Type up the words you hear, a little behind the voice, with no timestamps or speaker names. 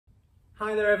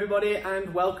Hi there everybody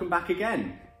and welcome back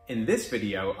again. In this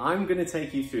video I'm going to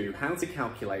take you through how to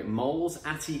calculate moles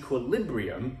at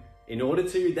equilibrium in order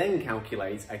to then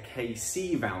calculate a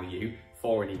Kc value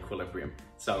for an equilibrium.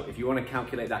 So if you want to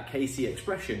calculate that Kc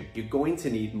expression, you're going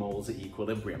to need moles at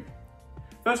equilibrium.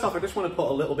 First off, I just want to put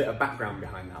a little bit of background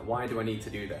behind that. Why do I need to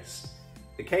do this?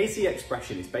 The Kc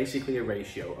expression is basically a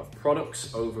ratio of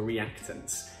products over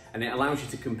reactants, and it allows you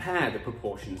to compare the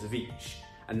proportions of each.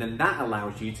 And then that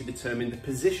allows you to determine the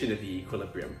position of the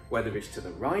equilibrium, whether it's to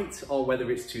the right or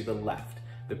whether it's to the left.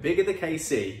 The bigger the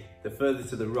Kc, the further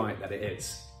to the right that it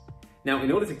is. Now, in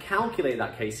order to calculate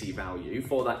that Kc value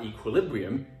for that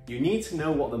equilibrium, you need to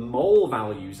know what the mole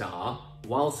values are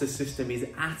whilst the system is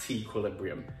at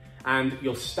equilibrium. And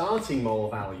your starting mole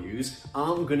values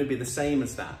aren't going to be the same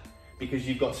as that, because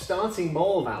you've got starting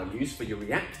mole values for your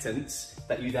reactants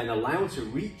that you then allow to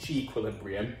reach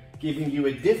equilibrium, giving you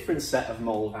a different set of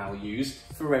mole values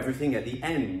for everything at the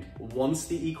end, once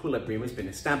the equilibrium has been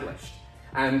established.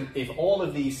 And if all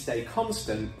of these stay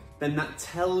constant, then that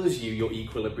tells you your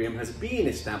equilibrium has been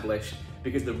established,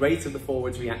 because the rate of the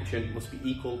forwards reaction must be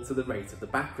equal to the rate of the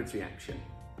backwards reaction.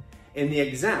 In the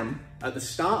exam, at the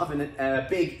start of a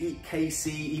big Kc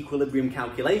equilibrium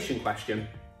calculation question,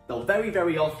 they'll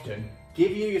very often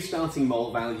give you your starting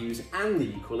mole values and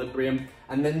the equilibrium,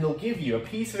 and then they'll give you a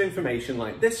piece of information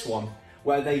like this one,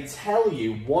 where they tell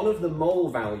you one of the mole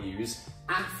values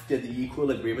after the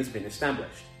equilibrium has been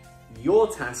established. Your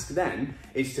task then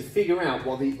is to figure out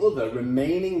what the other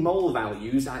remaining mole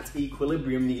values at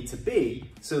equilibrium need to be,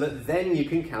 so that then you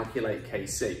can calculate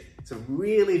Kc. It's a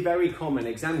really very common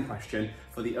exam question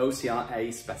for the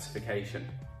OCR-A specification.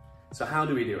 So how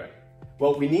do we do it?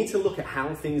 Well, we need to look at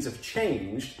how things have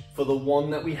changed for the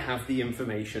one that we have the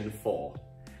information for.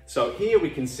 So here we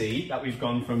can see that we've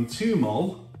gone from 2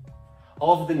 mole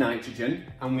of the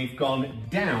nitrogen, and we've gone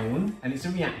down, and it's a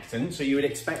reactant, so you would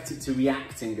expect it to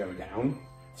react and go down,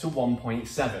 to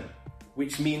 1.7,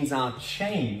 which means our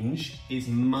change is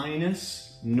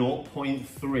minus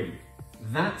 0.3.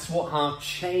 That's what our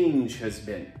change has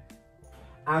been.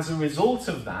 As a result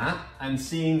of that, and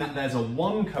seeing that there's a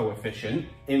 1 coefficient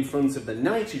in front of the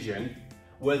nitrogen,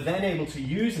 we're then able to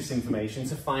use this information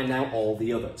to find out all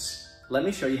the others. Let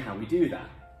me show you how we do that.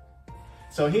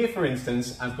 So here, for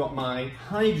instance, I've got my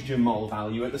hydrogen mole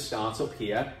value at the start up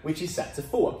here, which is set to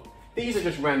 4. These are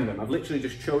just random. I've literally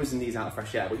just chosen these out of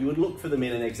fresh air, but you would look for them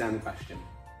in an exam question.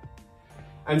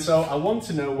 And so I want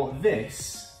to know what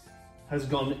this has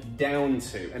gone down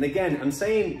to. And again, I'm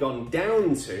saying gone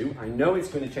down to, I know it's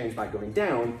going to change by going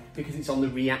down because it's on the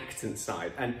reactant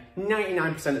side. And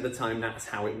 99% of the time, that's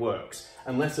how it works.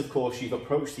 Unless, of course, you've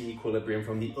approached the equilibrium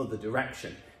from the other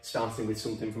direction, starting with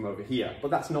something from over here,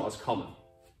 but that's not as common.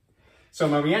 So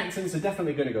my reactants are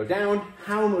definitely going to go down.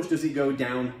 How much does it go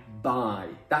down by?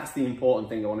 That's the important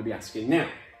thing I want to be asking now.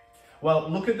 Well,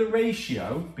 look at the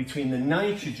ratio between the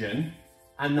nitrogen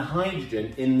and the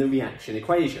hydrogen in the reaction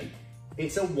equation.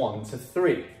 It's a 1 to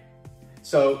 3.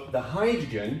 So the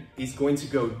hydrogen is going to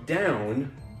go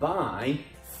down by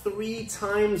 3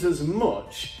 times as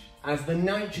much as the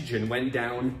nitrogen went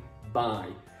down by.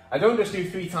 I don't just do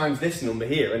 3 times this number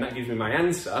here and that gives me my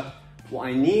answer. What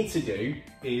I need to do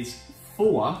is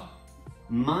 4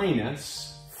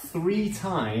 minus 3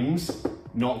 times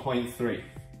 0.3.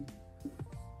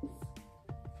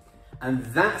 And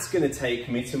that's going to take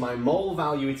me to my mole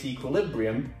value at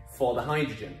equilibrium for the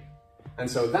hydrogen. And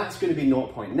so that's going to be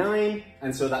 0.9,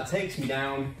 and so that takes me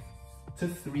down to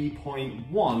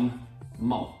 3.1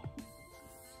 mole.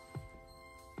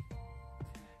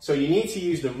 So you need to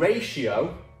use the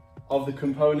ratio of the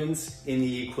components in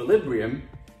the equilibrium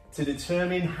to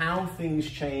determine how things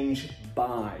change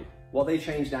by, what they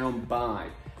change down by.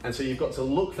 And so you've got to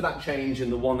look for that change in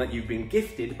the one that you've been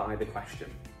gifted by the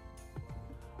question.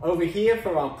 Over here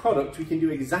for our product, we can do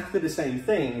exactly the same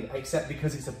thing, except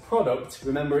because it's a product,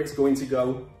 remember it's going to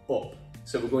go up.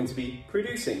 So we're going to be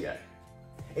producing it.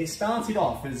 It started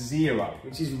off as 0,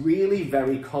 which is really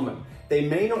very common. They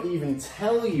may not even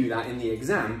tell you that in the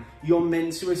exam. You're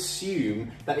meant to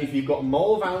assume that if you've got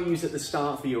mole values at the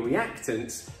start for your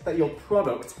reactants, that your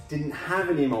product didn't have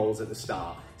any moles at the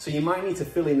start. So you might need to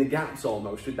fill in the gaps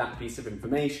almost with that piece of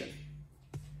information.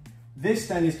 This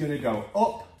then is going to go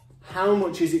up. How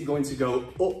much is it going to go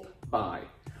up by?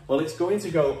 Well, it's going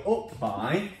to go up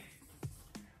by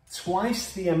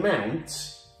twice the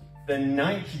amount the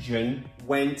nitrogen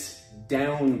went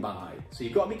down by. So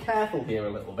you've got to be careful here a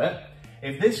little bit.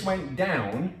 If this went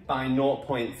down by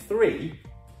 0.3,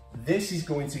 this is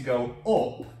going to go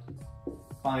up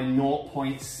by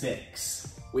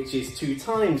 0.6, which is 2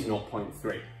 times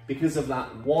 0.3, because of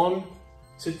that 1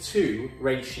 to 2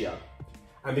 ratio.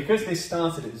 And because this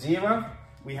started at 0,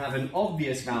 we have an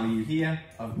obvious value here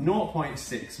of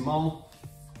 0.6 mole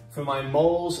for my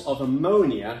moles of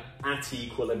ammonia at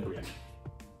equilibrium.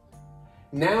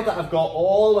 Now that I've got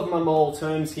all of my mole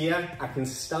terms here, I can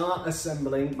start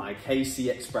assembling my Kc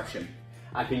expression.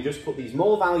 I can just put these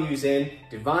mole values in,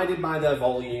 divided by their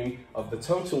volume of the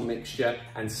total mixture,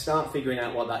 and start figuring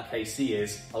out what that Kc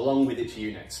is, along with its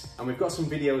units. And we've got some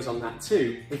videos on that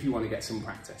too, if you want to get some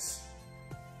practice.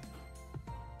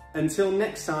 Until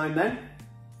next time then,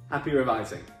 happy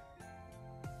revising.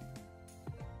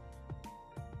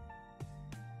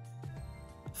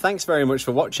 Thanks very much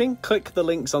for watching. Click the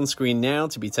links on screen now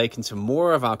to be taken to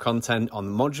more of our content on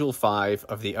Module 5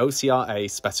 of the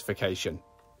OCRA specification.